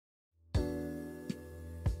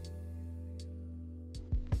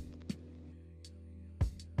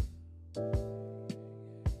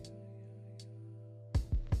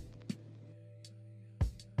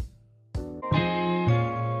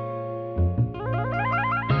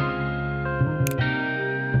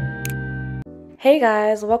Hey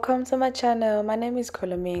guys, welcome to my channel. My name is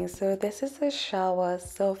COLEY MING. So this is a shower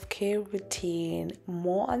self-care routine,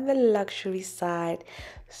 more on the luxury side.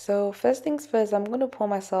 So first things first, I'm gonna pour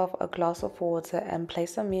myself a glass of water and play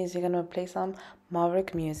some music. I'm gonna play some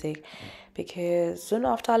Maverick music because soon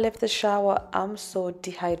after I left the shower, I'm so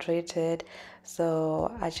dehydrated.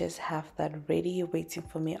 So I just have that ready waiting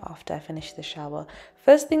for me after I finish the shower.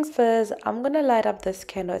 First things first, I'm gonna light up this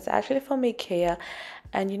candle. It's actually from IKEA.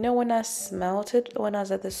 And you know, when I smelt it when I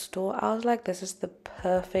was at the store, I was like, this is the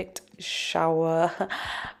perfect shower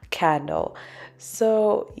candle.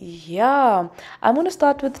 So yeah, I'm gonna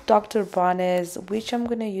start with Dr. Barnes, which I'm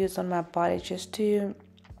gonna use on my body just to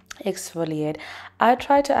exfoliate. I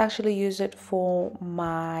try to actually use it for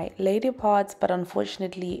my lady parts, but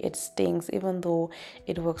unfortunately it stings, even though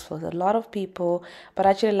it works for a lot of people. But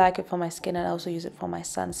I actually like it for my skin, and I also use it for my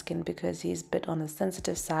son's skin because he's a bit on the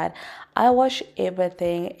sensitive side. I wash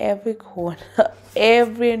everything, every corner,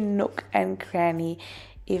 every nook and cranny.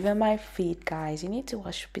 Even my feet, guys, you need to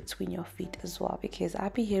wash between your feet as well, because I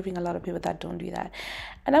be hearing a lot of people that don't do that.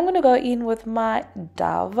 And I'm gonna go in with my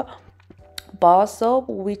Dove bar soap,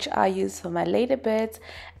 which I use for my lady bits.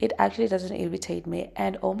 It actually doesn't irritate me.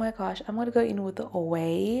 And oh my gosh, I'm gonna go in with the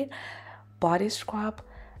Away body scrub.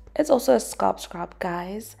 It's also a scalp scrub,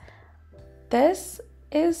 guys. This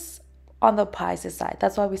is on the pricey side.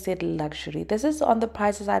 That's why we said luxury. This is on the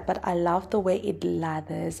pricey side, but I love the way it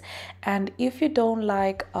lathers. And if you don't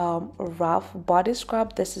like rough body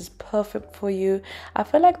scrub, this is perfect for you. I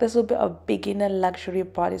feel like this will be a beginner luxury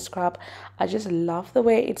body scrub. I just love the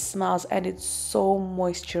way it smells, and it's so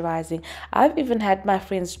moisturizing. I've even had my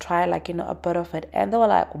friends try a bit of it, and they were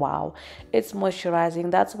like, wow, it's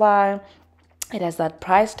moisturizing. That's why it has that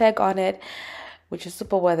price tag on it, which is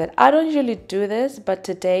super worth it. I don't usually do this, but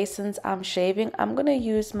today, since I'm shaving, I'm gonna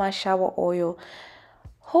use my shower oil.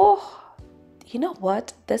 Oh, you know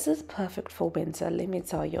what? This is perfect for winter, let me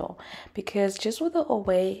tell you, because just with the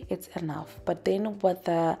Away, it's enough. But then with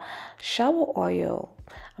the shower oil,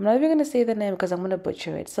 I'm not even gonna say the name because I'm gonna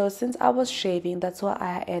butcher it. So since I was shaving, that's why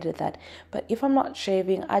I added that. But if I'm not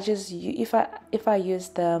shaving, I just if I use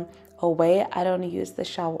the Away, I don't use the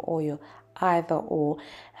shower oil, either or.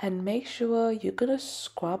 And make sure you're gonna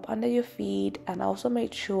scrub under your feet, and also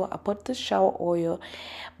make sure I put the shower oil,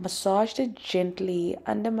 massage it gently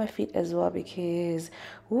under my feet as well, because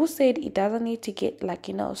who said it doesn't need to get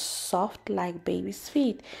soft like baby's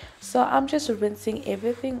feet. So I'm just rinsing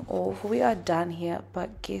everything off. We are done here,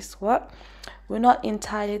 but guess what, we're not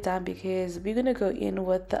entirely done, because we're gonna go in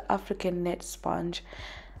with the African net sponge.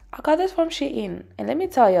 I got this from Shein, and let me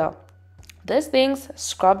tell you, this thing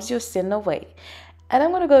scrubs your sin away. And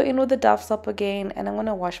I'm going to go in with the Dove soap again, and I'm going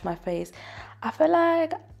to wash my face. I feel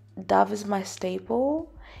like Dove is my staple,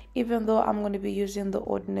 even though I'm going to be using the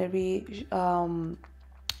ordinary shower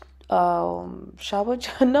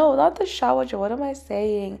gel. No, not the shower gel. What am I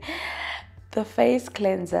saying? The face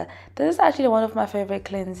cleanser. This is actually one of my favorite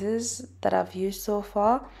cleansers that I've used so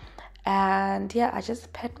far. And yeah, I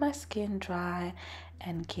just pat my skin dry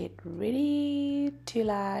and get ready to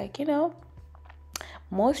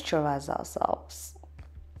moisturize ourselves.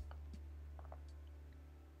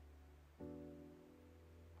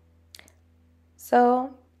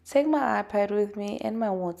 So take my iPad with me and my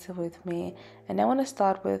water with me, and I want to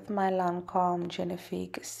start with my Lancome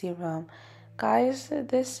Genifique serum. Guys,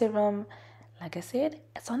 this serum, like I said,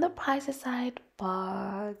 it's on the pricey side,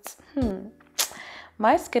 but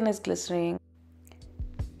my skin is glistening.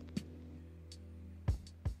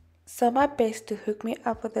 So my best to hook me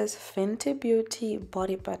up with this Fenty Beauty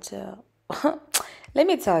body butter. Let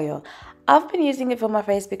me tell you, I've been using it for my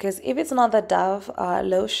face because if it's not the Dove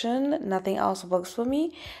lotion, nothing else works for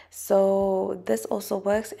me. So this also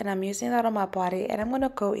works, and I'm using that on my body, and I'm going to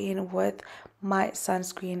go in with my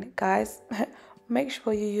sunscreen. Guys, make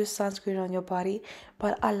sure you use sunscreen on your body,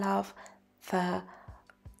 but I love the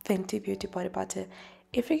Fenty Beauty body butter.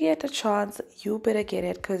 If you get a chance, you better get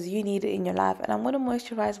it because you need it in your life. And I'm going to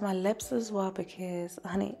moisturize my lips as well, because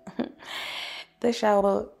honey, the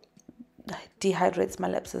shower dehydrates my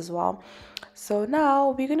lips as well. So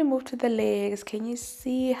now we're going to move to the legs. Can you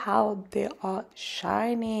see how they are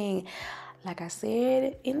shining? Like I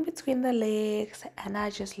said, in between the legs, and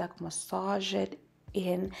I just massage it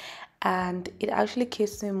in, and it actually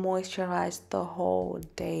keeps me moisturized the whole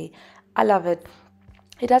day. I love it.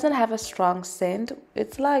 It doesn't have a strong scent.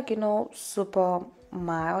 It's super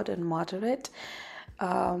mild and moderate.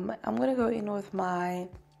 I'm gonna go in with my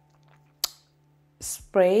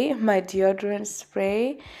spray, my deodorant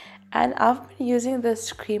spray, and I've been using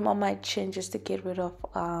this cream on my chin just to get rid of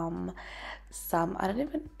some, I don't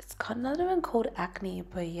even, it's not even called acne,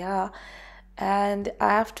 but yeah, and I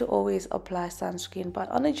have to always apply sunscreen, but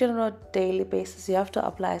on a general daily basis you have to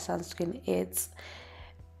apply sunscreen. It's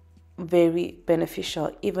very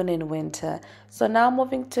beneficial even in winter. So now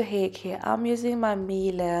moving to hair care, I'm using my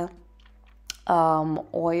Miele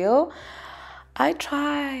oil.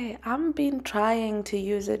 I've been trying to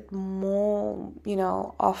use it more,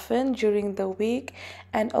 often during the week.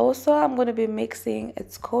 And also I'm going to be mixing,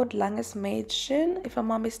 it's called Langes Mädchen, if I'm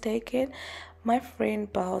not mistaken. My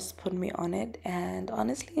friend Boss put me on it, and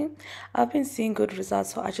honestly I've been seeing good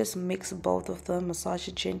results, so I just mix both of them, massage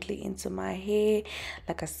it gently into my hair.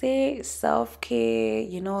 Like I say, self-care,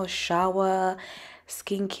 shower,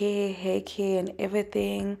 skincare, hair care, and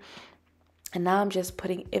everything. And now I'm just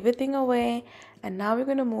putting everything away, and now we're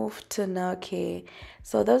going to move to nail care.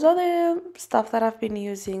 So those are the stuff that I've been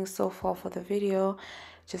using so far for the video,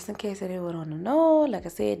 just in case anyone want to know. Like I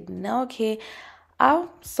said, nail care, I'm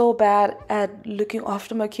so bad at looking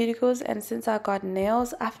after my cuticles, and since I got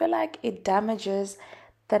nails, I feel like it damages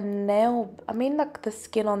the nail, like the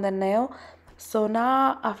skin on the nail. So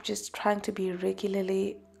now I'm just trying to be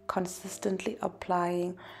regularly, consistently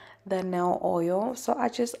applying the nail oil. So I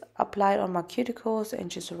just apply it on my cuticles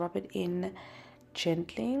and just rub it in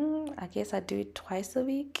gently. I guess I do it twice a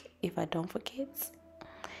week if I don't forget.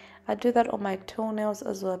 I do that on my toenails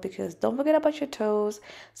as well, because don't forget about your toes.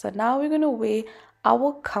 So now we're going to wear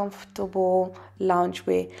our comfortable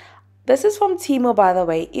loungewear. This is from Timo, by the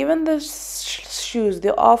way. Even the shoes, they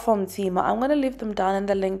are from Timo. I'm going to leave them down in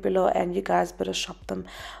the link below, and you guys better shop them.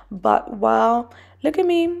 But wow, look at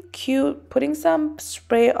me, cute, putting some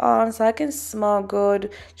spray on so I can smell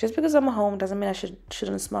good. Just because I'm home doesn't mean I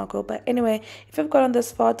shouldn't smell good. But anyway, if you've gotten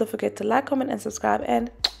this far, don't forget to like, comment, and subscribe.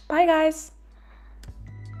 And bye, guys.